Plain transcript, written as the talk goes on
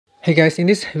Hey guys, in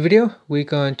this video, we're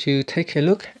going to take a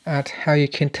look at how you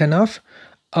can turn off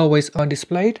always on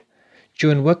display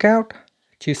during workout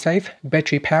to save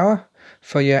battery power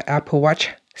for your Apple Watch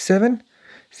 7.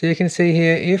 So you can see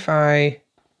here, if I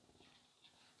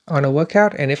on a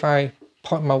workout and if I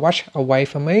point my watch away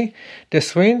from me, the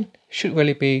screen should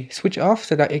really be switched off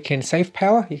so that it can save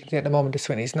power. You can see at the moment the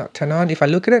screen is not turned on. If I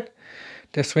look at it,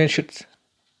 the screen should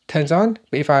turns on,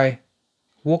 but if I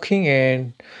walking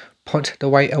and point the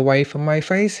weight away from my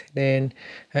face, then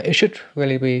it should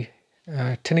really be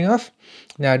turning off.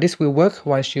 Now this will work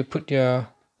once you put your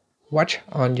watch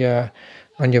on your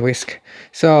wrist.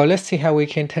 So let's see how we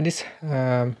can turn this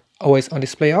always on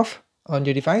display off on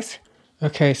your device.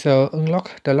 Okay, so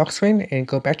unlock the lock screen and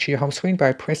go back to your home screen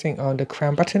by pressing on the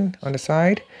crown button on the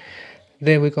side.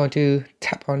 Then we're going to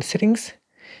tap on settings.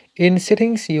 In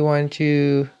settings, you want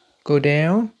to go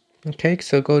down. Okay,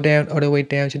 so go down all the way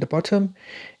down to the bottom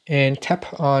and tap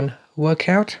on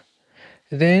workout.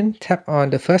 Then tap on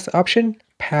the first option,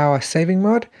 power saving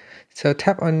mode. So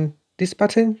tap on this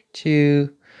button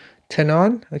to turn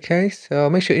on. Okay, so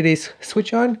make sure it is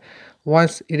switch on.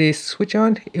 Once it is switch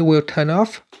on, it will turn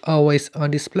off always on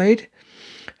display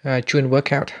during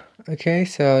workout. Okay,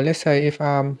 so let's say if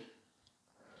I'm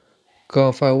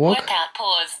going for a walk. Workout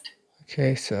paused.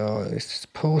 Okay, so it's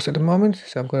paused at the moment.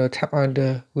 So I'm going to tap on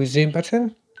the resume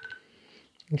button.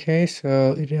 Okay,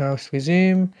 so it now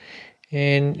resume.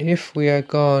 And if we are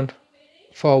going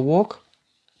for a walk,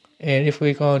 and if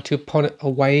we're going to point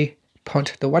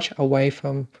the watch away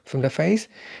from the face,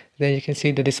 then you can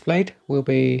see the display will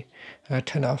be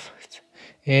turned off.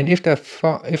 And if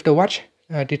the watch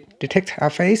detects our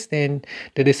face, then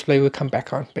the display will come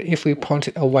back on. But if we point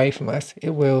it away from us, it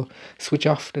will switch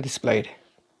off the display.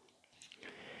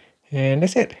 And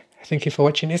that's it. Thank you for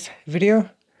watching this video.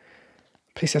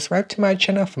 Please subscribe to my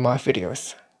channel for more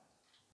videos.